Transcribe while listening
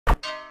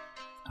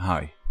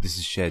Hi, this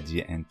is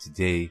Shadi, and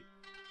today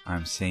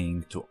I'm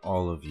saying to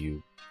all of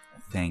you,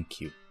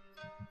 thank you.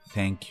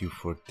 Thank you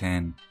for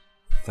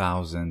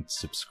 10,000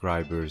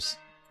 subscribers.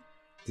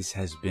 This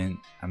has been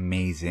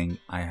amazing.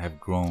 I have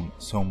grown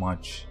so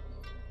much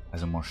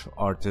as a martial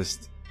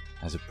artist,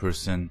 as a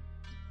person,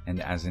 and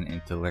as an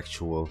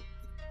intellectual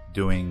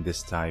doing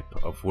this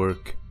type of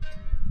work.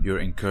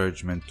 Your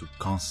encouragement to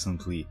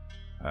constantly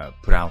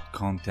put out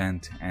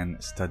content and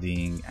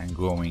studying and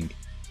growing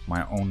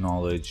my own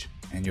knowledge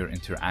and your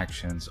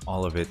interactions,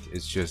 all of it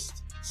is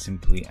just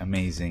simply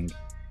amazing.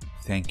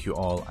 Thank you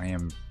all. I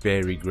am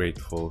very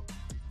grateful,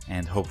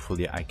 and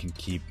hopefully I can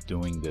keep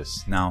doing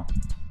this. Now,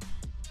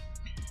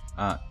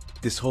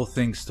 this whole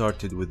thing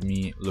started with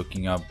me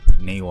looking up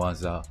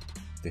Newaza,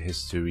 the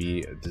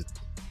history, the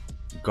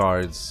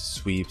guards,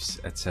 sweeps,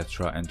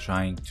 etc., and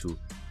trying to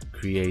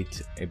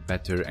create a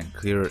better and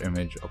clearer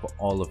image of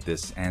all of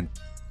this. And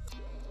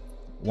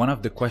one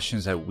of the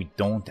questions that we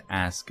don't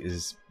ask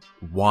is,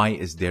 why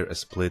is there a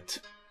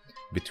split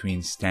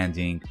between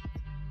standing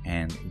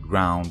and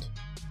ground,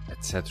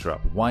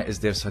 etc.? Why is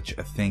there such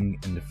a thing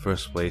in the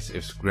first place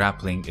if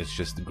grappling is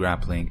just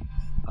grappling?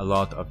 A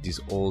lot of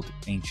these old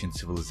ancient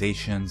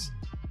civilizations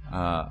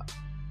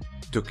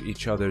took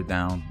each other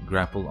down,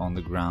 grapple on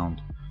the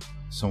ground,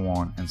 so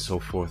on and so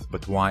forth.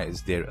 But why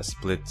is there a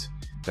split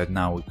that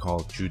now we call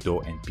Judo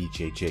and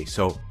BJJ?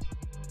 So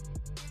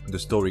the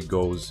story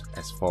goes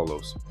as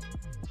follows.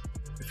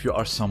 If you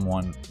are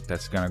someone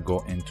that's gonna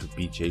go into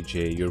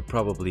BJJ, you're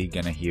probably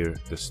gonna hear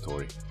the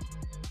story.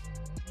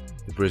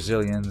 The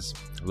Brazilians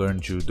learn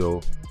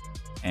Judo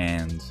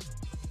and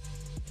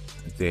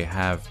they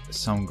have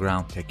some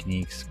ground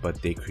techniques,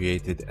 but they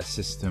created a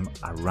system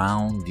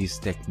around these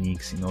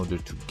techniques in order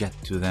to get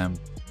to them,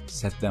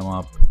 set them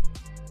up,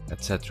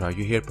 etc.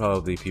 You hear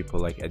probably people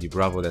like Eddie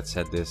Bravo that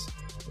said this.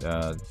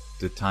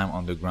 The time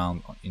on the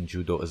ground in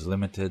Judo is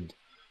limited,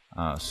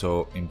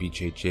 so in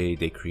BJJ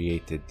they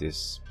created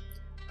this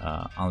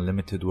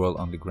unlimited world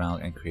on the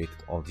ground and created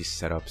all these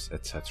setups,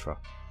 etc.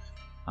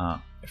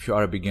 If you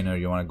are a beginner,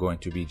 you want to go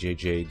into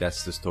BJJ,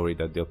 that's the story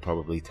that they'll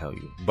probably tell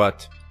you.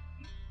 But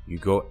you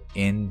go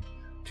in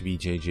to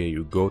BJJ,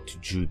 you go to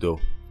Judo,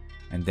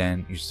 and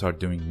then you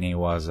start doing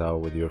Newaza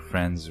with your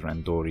friends,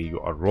 Randori, you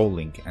are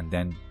rolling, and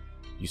then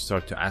you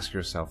start to ask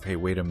yourself, hey,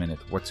 wait a minute,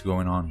 what's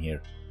going on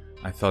here?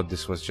 I thought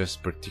this was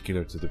just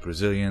particular to the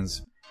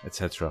Brazilians,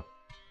 etc.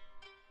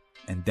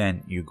 And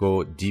then you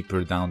go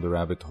deeper down the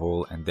rabbit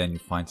hole, and then you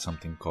find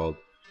something called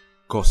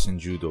Kosen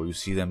Judo. You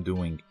see them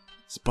doing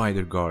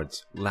spider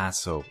guards,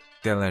 lasso,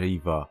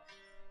 Telariva,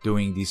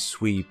 doing these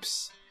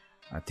sweeps,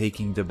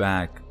 taking the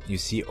back. You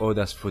see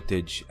Oda's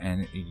footage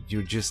and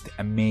you're just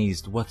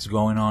amazed. What's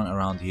going on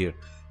around here?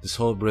 This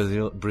whole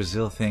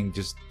Brazil thing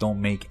just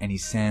don't make any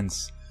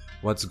sense.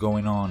 What's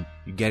going on?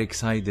 You get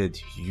excited.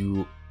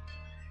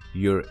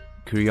 Your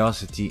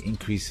curiosity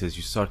increases.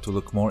 You start to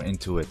look more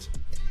into it.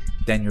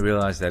 Then you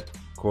realize that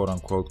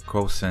quote-unquote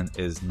Kosen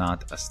is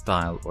not a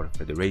style or a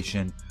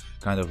federation,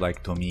 kind of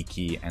like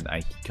Tomiki and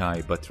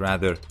Aikikai, but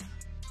rather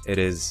it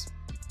is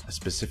a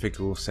specific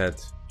rule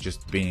set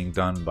just being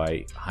done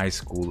by high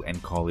school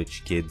and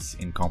college kids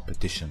in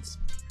competitions.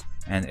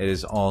 And it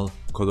is all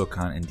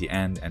Kodokan in the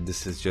end, and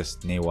this is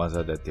just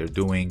Newaza that they're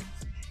doing.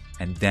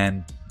 And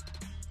then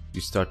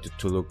you started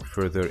to look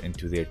further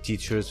into their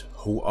teachers.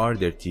 Who are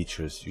their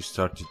teachers? You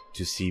started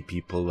to see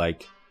people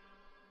like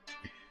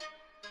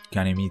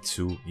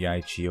Kanemitsu,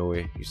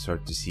 Yaichi-Oe, you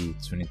start to see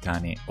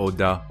Tsunetane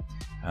Oda.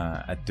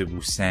 At the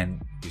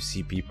Busen, you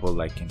see people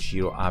like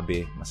Kenshiro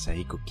Abe,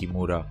 Masahiko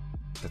Kimura,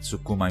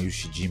 Tatsukuma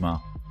Yoshijima.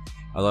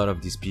 A lot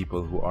of these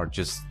people who are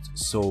just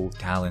so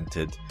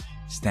talented,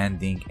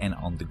 standing and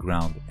on the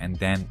ground. And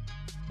then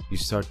you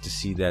start to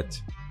see that,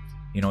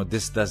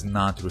 this does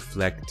not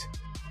reflect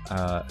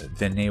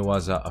the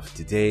Newaza of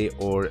today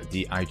or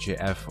the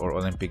IJF or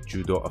Olympic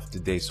Judo of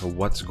today. So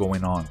what's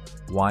going on?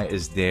 Why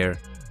is there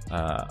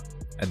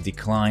a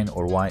decline,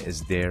 or why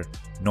is there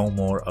no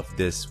more of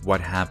this? What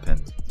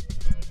happened?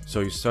 So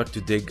you start to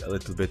dig a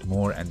little bit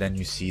more, and then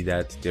you see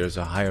that there's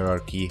a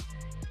hierarchy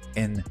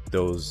in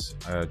those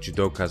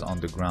judokas on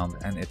the ground,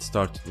 and it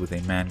started with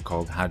a man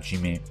called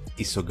Hajime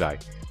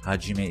Isogai.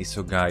 Hajime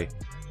Isogai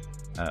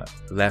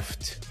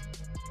left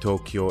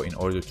Tokyo in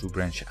order to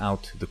branch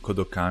out the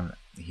Kodokan.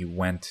 He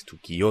went to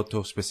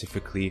Kyoto,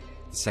 specifically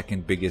the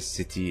second biggest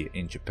city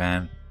in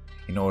Japan,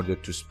 in order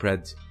to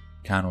spread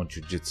Kano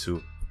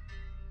Jiu-Jitsu.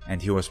 And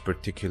he was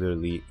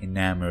particularly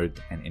enamored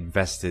and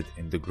invested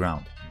in the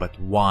ground. But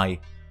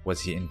why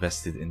was he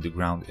invested in the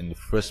ground in the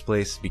first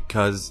place?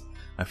 Because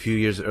a few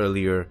years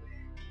earlier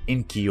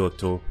in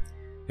Kyoto,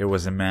 there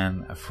was a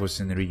man, a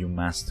Fusen Ryu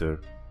master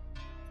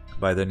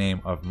by the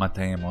name of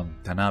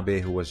Mataemon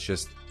Tanabe, who was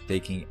just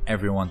taking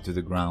everyone to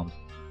the ground,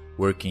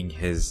 working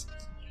his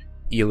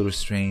eel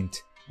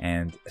restraint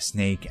and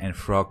snake and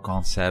frog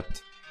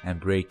concept, and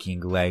breaking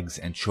legs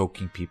and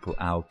choking people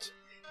out.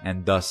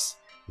 And thus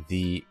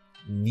the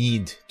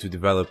need to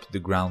develop the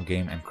ground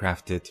game and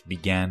craft it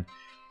began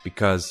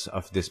because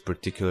of this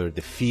particular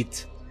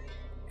defeat.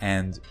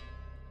 And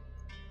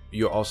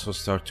you also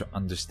start to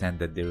understand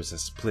that there is a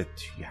split.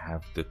 You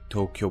have the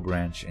Tokyo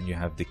branch and you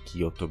have the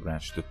Kyoto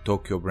branch. The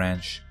Tokyo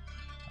branch,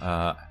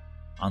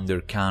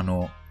 under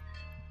Kano,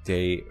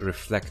 they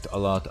reflect a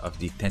lot of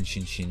the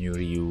Tenshin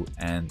Shinryu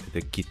and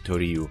the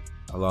Kitto-ryu.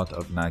 A lot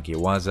of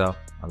Nagewaza,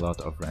 a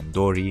lot of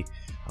Randori,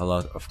 a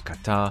lot of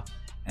Kata,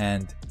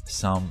 and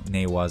some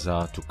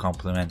Newaza to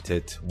complement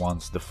it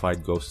once the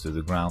fight goes to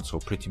the ground. So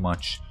pretty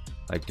much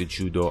like the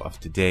Judo of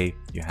today,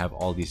 you have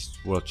all these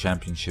world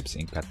championships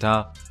in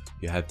Kata,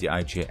 you have the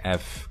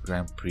IJF,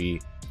 Grand Prix,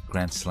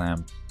 Grand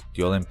Slam,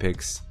 the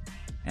Olympics,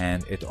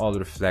 and it all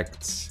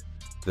reflects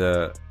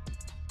the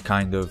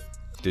kind of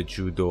the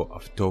Judo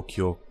of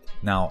Tokyo.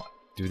 Now,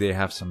 do they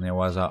have some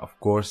Newaza? Of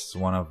course.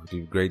 One of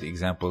the great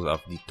examples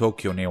of the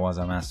Tokyo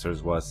Newaza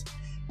masters was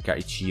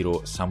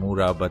Kaichiro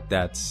Samura, but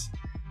that's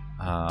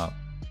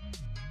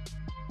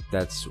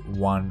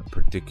one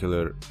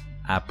particular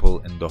apple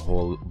in the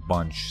whole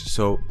bunch.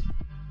 So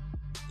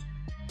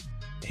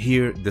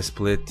here the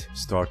split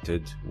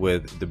started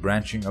with the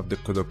branching of the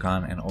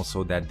Kodokan and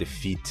also that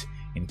defeat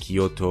in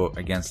Kyoto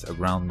against a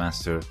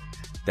grandmaster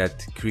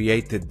that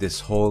created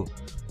this whole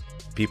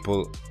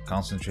people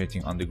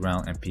concentrating on the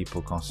ground and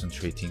people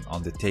concentrating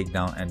on the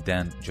takedown, and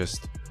then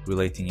just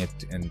relating it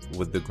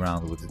with the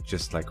ground with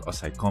just like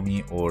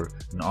osaikomi or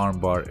an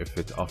armbar if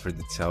it offered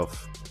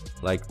itself,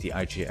 like the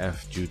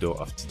IJF Judo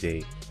of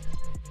today.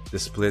 The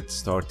split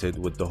started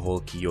with the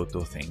whole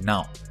Kyoto thing.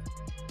 Now,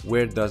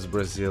 where does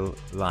Brazil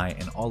lie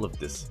in all of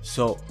this?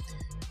 So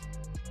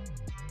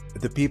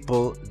the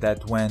people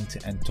that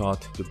went and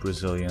taught the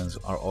Brazilians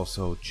are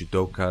also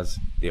judokas.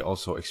 They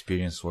also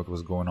experienced what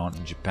was going on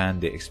in Japan.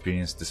 They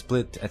experienced the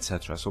split,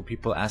 etc. So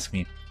people ask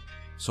me,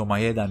 so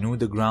Maeda knew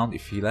the ground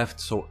if he left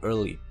so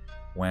early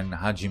when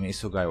Hajime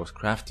Isogai was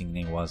crafting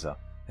Newaza,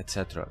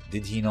 etc.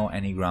 Did he know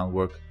any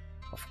groundwork?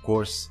 Of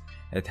course,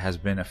 it has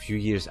been a few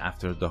years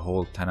after the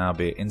whole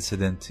Tanabe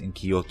incident in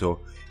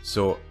Kyoto.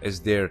 So is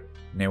there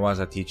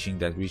Newaza teaching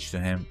that reached to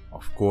him?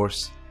 Of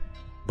course.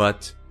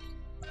 But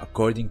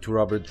according to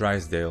Robert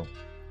Drysdale,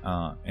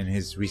 in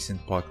his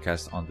recent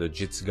podcast on the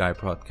Jitsu Guy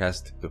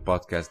podcast, the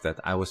podcast that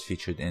I was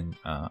featured in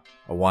a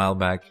while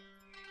back,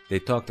 they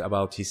talked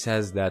about, he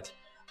says that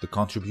the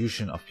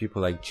contribution of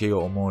people like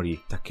Jeio Omori,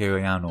 Takeo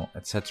Yano,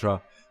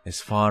 etc. is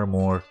far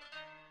more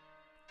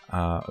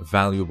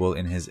valuable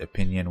in his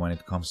opinion when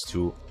it comes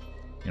to,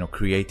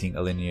 creating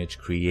a lineage,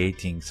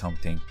 creating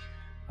something,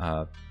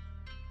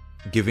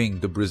 giving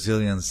the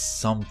Brazilians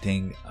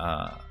something,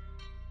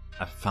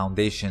 a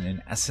foundation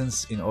in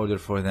essence in order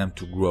for them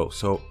to grow.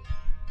 So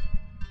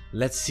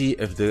let's see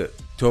if the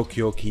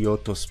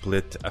Tokyo-Kyoto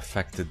split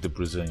affected the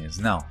Brazilians.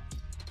 Now,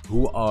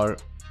 who are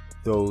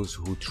those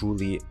who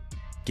truly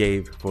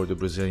gave for the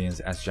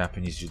Brazilians as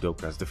Japanese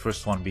judokas? The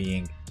first one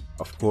being,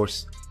 of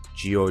course,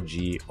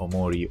 Gyoji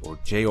Omori or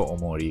Jeio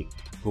Omori,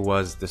 who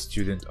was the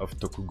student of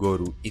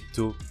Tokugaru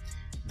Ito.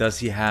 Does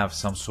he have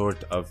some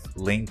sort of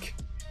link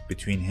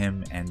between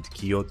him and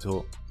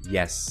Kyoto?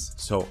 Yes.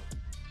 So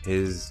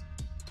his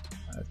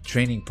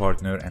training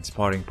partner and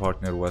sparring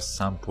partner was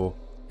Sampo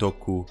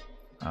Toku.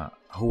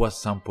 Who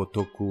was Sampo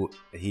Toku?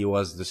 He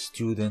was the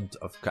student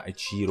of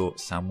Kaichiro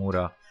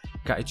Samura.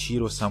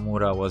 Kaichiro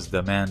Samura was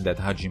the man that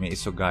Hajime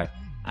Isogai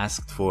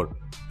asked for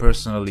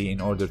personally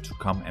in order to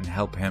come and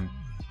help him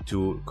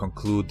to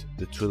conclude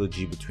the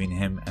trilogy between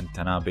him and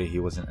Tanabe. He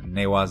was a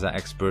Newaza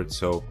expert,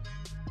 so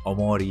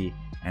Omori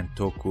and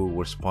Toku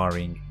were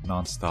sparring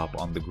non-stop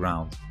on the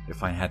ground,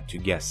 if I had to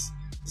guess.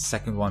 The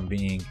second one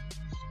being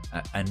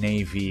a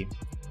Navy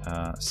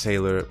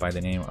sailor by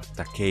the name of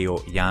Takeo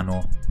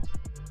Yano.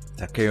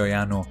 Takeo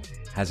Yano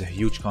has a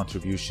huge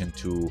contribution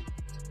to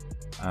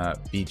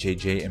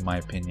BJJ in my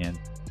opinion.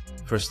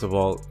 First of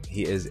all,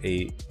 he is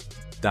a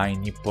Dai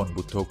Nippon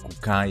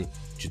Butoku Kai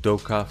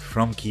judoka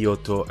from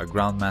Kyoto, a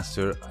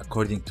grandmaster.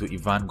 According to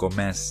Ivan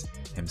Gomez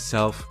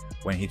himself,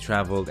 when he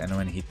traveled and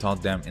when he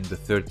taught them in the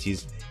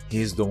 30s,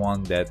 he is the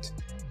one that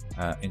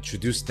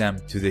introduced them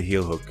to the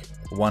heel hook,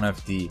 one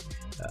of the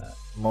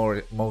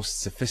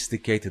most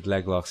sophisticated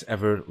leg locks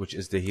ever, which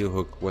is the heel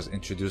hook, was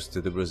introduced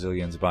to the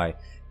Brazilians by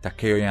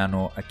Takeo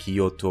Yano, a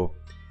Kyoto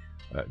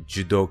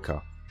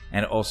judoka.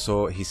 And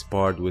also he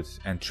sparred with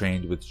and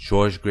trained with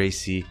George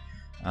Gracie,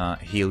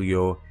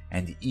 Helio,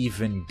 and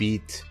even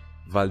beat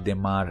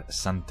Valdemar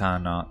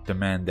Santana, the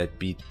man that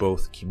beat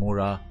both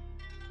Kimura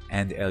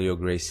and Helio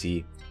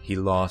Gracie. He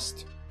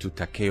lost to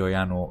Takeo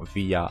Yano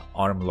via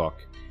arm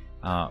lock.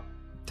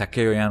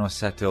 Takeo Yano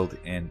settled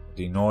in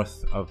the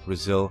north of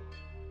Brazil.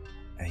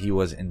 He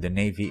was in the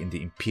Navy, in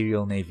the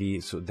Imperial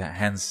Navy, so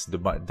hence the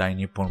Dai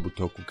Nippon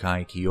Butoku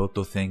Kai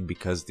Kyoto thing,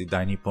 because the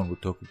Dai Nippon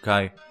Butoku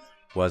Kai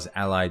was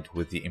allied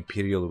with the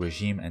Imperial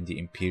regime and the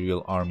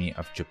Imperial Army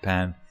of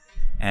Japan,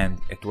 and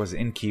it was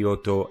in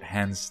Kyoto,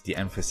 hence the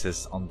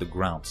emphasis on the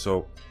ground.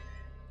 So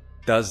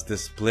does the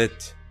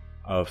split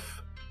of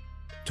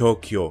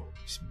Tokyo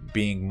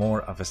being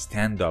more of a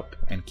stand-up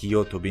and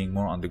Kyoto being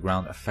more on the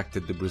ground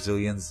affected the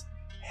Brazilians?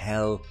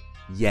 Hell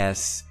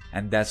yes.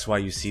 And that's why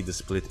you see the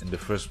split in the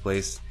first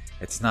place.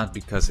 It's not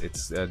because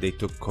it's they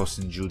took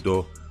Kosen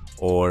Judo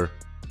or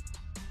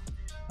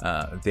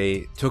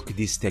they took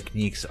these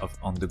techniques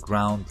on the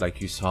ground,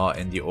 like you saw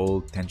in the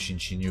old Tenshin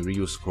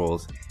Shinryu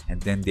scrolls,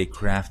 and then they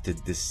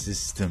crafted this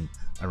system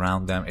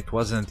around them. It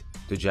wasn't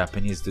the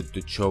Japanese did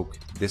the choke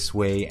this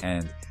way,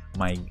 and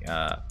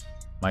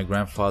my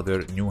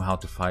grandfather knew how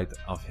to fight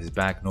off his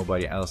back,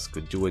 nobody else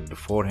could do it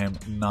before him.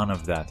 None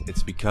of that.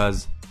 It's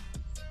because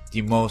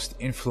the most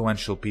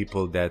influential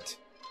people that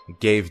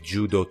gave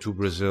judo to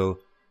Brazil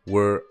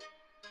were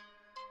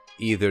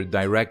either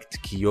direct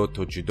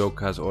Kyoto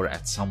judokas or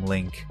at some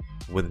link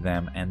with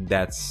them, and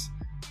that's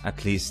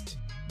at least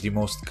the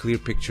most clear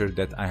picture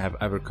that I have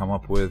ever come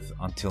up with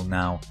until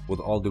now, with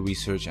all the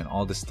research and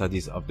all the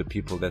studies of the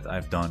people that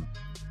I've done.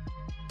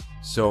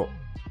 So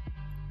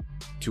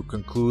to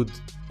conclude,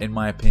 in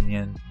my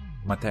opinion,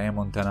 Matae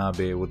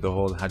Montanabe with the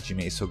whole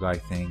Hajime Isogai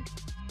thing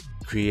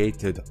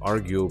created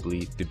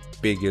arguably the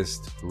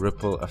biggest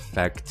ripple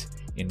effect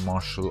in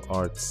martial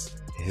arts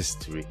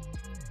history.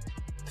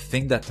 The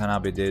thing that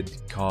Tanabe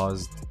did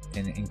caused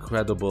an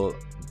incredible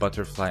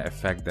butterfly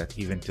effect that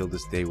even till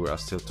this day we are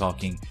still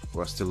talking,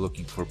 we are still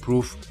looking for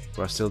proof,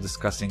 we are still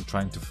discussing,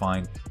 trying to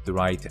find the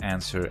right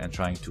answer and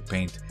trying to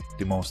paint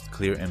the most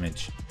clear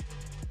image.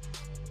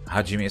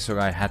 Hajime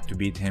Isogai had to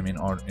beat him in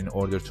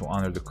order to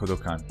honor the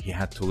Kodokan. He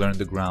had to learn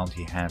the ground,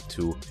 he had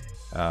to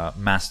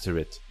master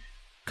it.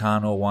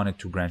 Kano wanted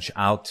to branch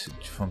out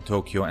from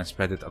Tokyo and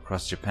spread it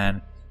across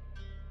Japan.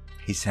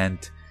 He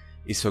sent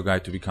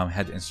Isogai to become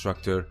head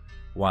instructor.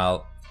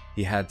 While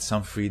he had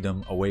some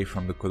freedom away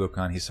from the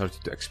Kodokan, he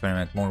started to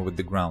experiment more with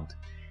the ground.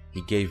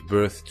 He gave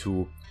birth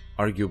to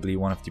arguably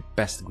one of the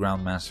best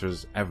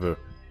groundmasters ever,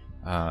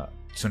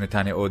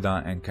 Tsunetane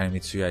Oda and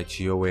Kaimitsuya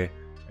Ichioe,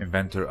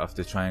 inventor of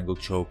the triangle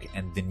choke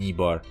and the knee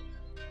bar.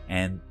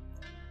 And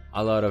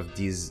a lot of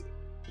these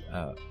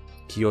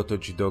Kyoto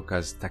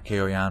judokas,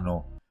 Takeo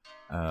Yano,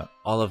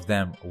 all of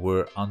them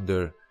were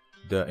under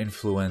the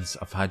influence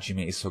of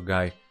Hajime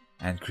Isogai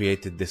and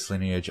created this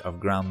lineage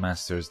of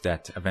groundmasters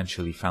that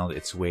eventually found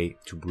its way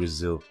to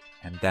Brazil.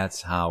 And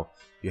that's how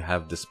you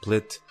have the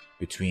split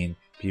between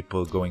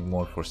people going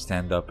more for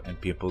stand-up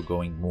and people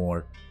going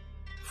more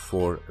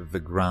for the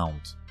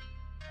ground.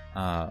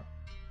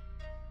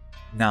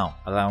 Now,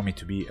 allow me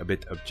to be a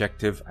bit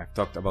objective. I've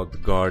talked about the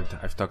guard,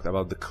 I've talked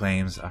about the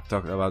claims, I've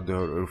talked about the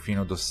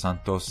Rufino dos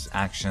Santos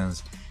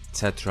actions,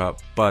 etc.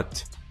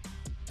 But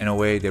in a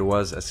way, there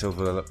was a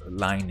silver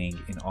lining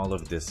in all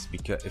of this,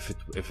 because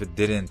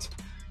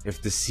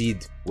if the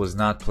seed was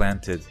not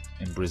planted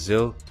in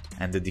Brazil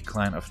and the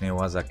decline of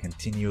Newaza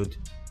continued,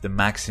 the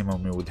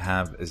maximum we would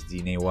have is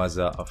the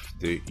Newaza of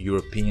the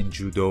European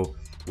judo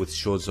with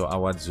Shozo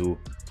Awadzu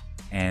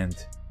and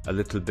a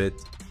little bit,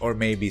 or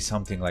maybe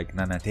something like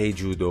Nanate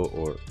Judo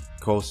or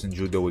Kosen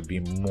Judo would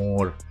be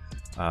more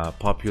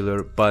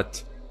popular.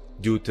 But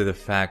due to the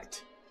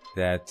fact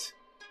that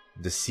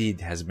the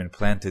seed has been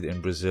planted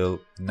in Brazil,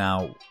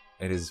 now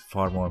it is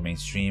far more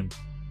mainstream.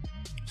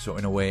 So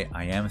in a way,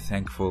 I am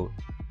thankful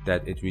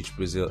that it reached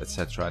Brazil,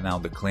 etc. Now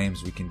the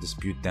claims, we can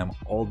dispute them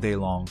all day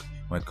long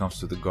when it comes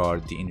to the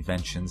guard, the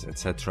inventions,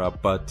 etc.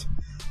 But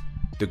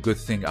the good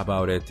thing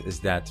about it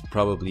is that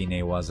probably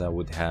Newaza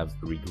would have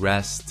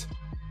regressed,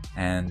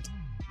 and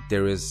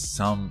there is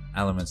some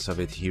elements of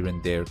it here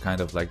and there,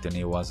 kind of like the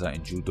Newaza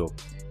in judo.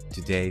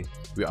 Today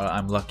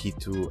I'm lucky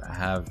to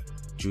have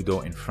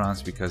judo in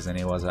France because the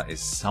Newaza is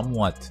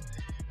somewhat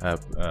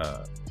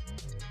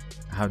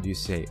how do you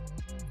say,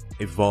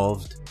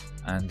 evolved,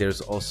 and there's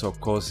also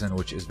Kosen,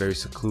 which is very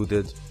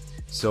secluded.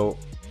 So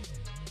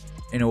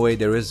in a way,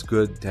 there is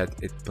good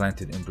that it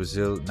planted in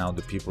Brazil. Now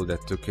the people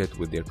that took it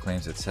with their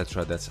claims,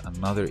 etc., that's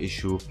another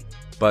issue.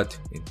 But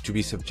to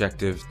be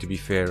subjective, to be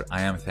fair,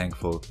 I am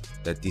thankful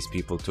that these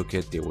people took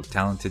it. They were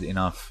talented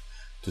enough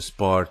to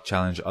spar,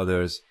 challenge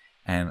others,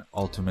 and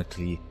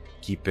ultimately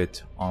keep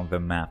it on the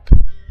map.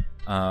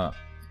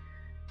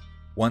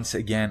 Once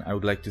again, I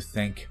would like to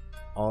thank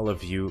all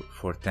of you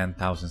for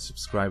 10,000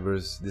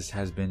 subscribers. This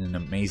has been an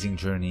amazing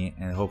journey,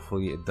 and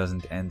hopefully it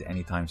doesn't end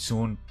anytime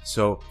soon.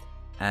 So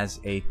as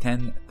a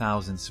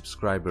 10,000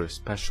 subscriber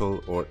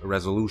special or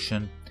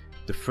resolution,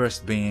 the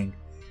first being,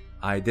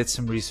 I did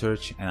some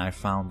research and I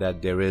found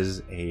that there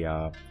is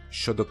a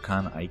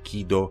Shodokan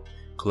Aikido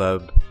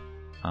club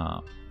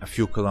a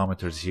few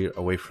kilometers here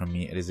away from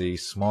me. It is a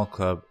small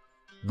club.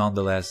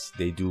 Nonetheless,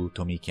 they do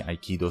Tomiki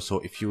Aikido. So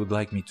if you would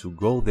like me to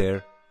go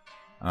there,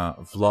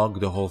 vlog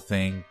the whole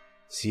thing,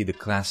 see the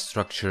class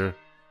structure,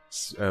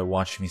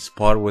 watch me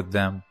spar with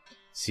them,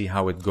 see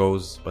how it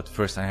goes. But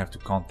first I have to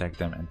contact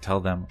them and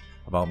tell them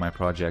about my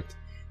project.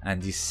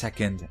 And the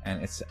second,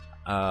 and it's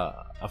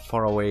a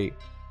faraway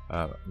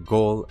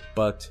goal,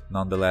 but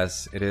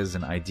nonetheless it is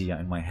an idea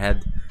in my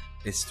head,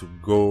 is to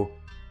go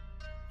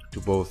to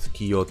both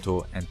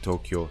Kyoto and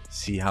Tokyo,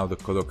 see how the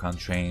Kodokan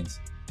trains,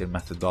 their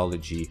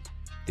methodology,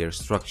 their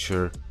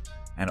structure,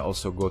 and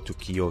also go to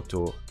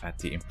Kyoto at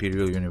the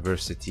Imperial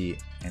University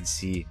and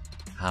see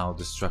how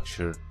the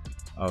structure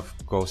of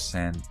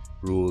Kosen,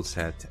 rule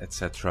set,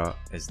 etc.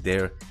 is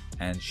there,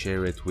 and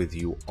share it with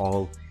you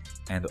all,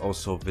 and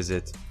also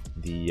visit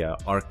the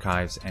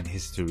archives and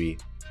history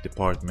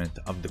department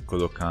of the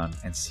Kodokan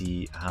and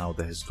see how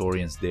the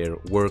historians there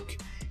work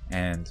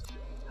and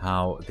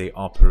how they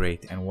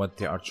operate and what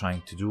they are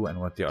trying to do and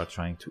what they are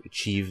trying to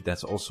achieve.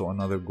 That's also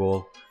another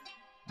goal.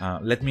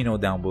 Let me know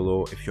down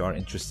below if you are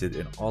interested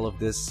in all of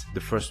this.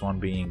 The first one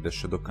being the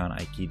Shodokan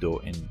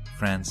Aikido in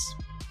France,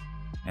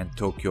 and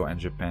Tokyo and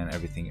Japan,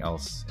 everything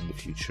else in the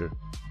future.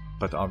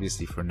 But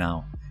obviously for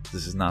now,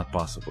 this is not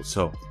possible.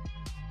 So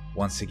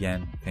once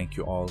again, thank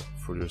you all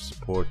for your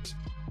support.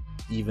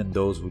 Even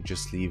those who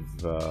just leave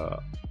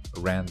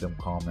random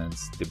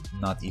comments,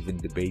 not even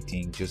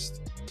debating,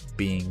 just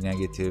being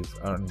negative,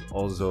 and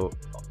also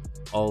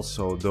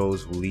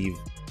those who leave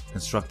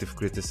constructive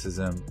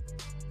criticism,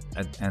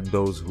 and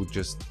those who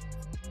just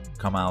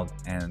come out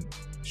and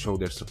show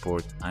their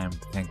support. I am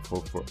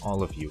thankful for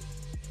all of you.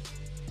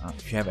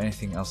 If you have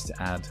anything else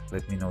to add,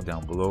 let me know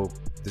down below.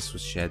 This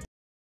was Shed.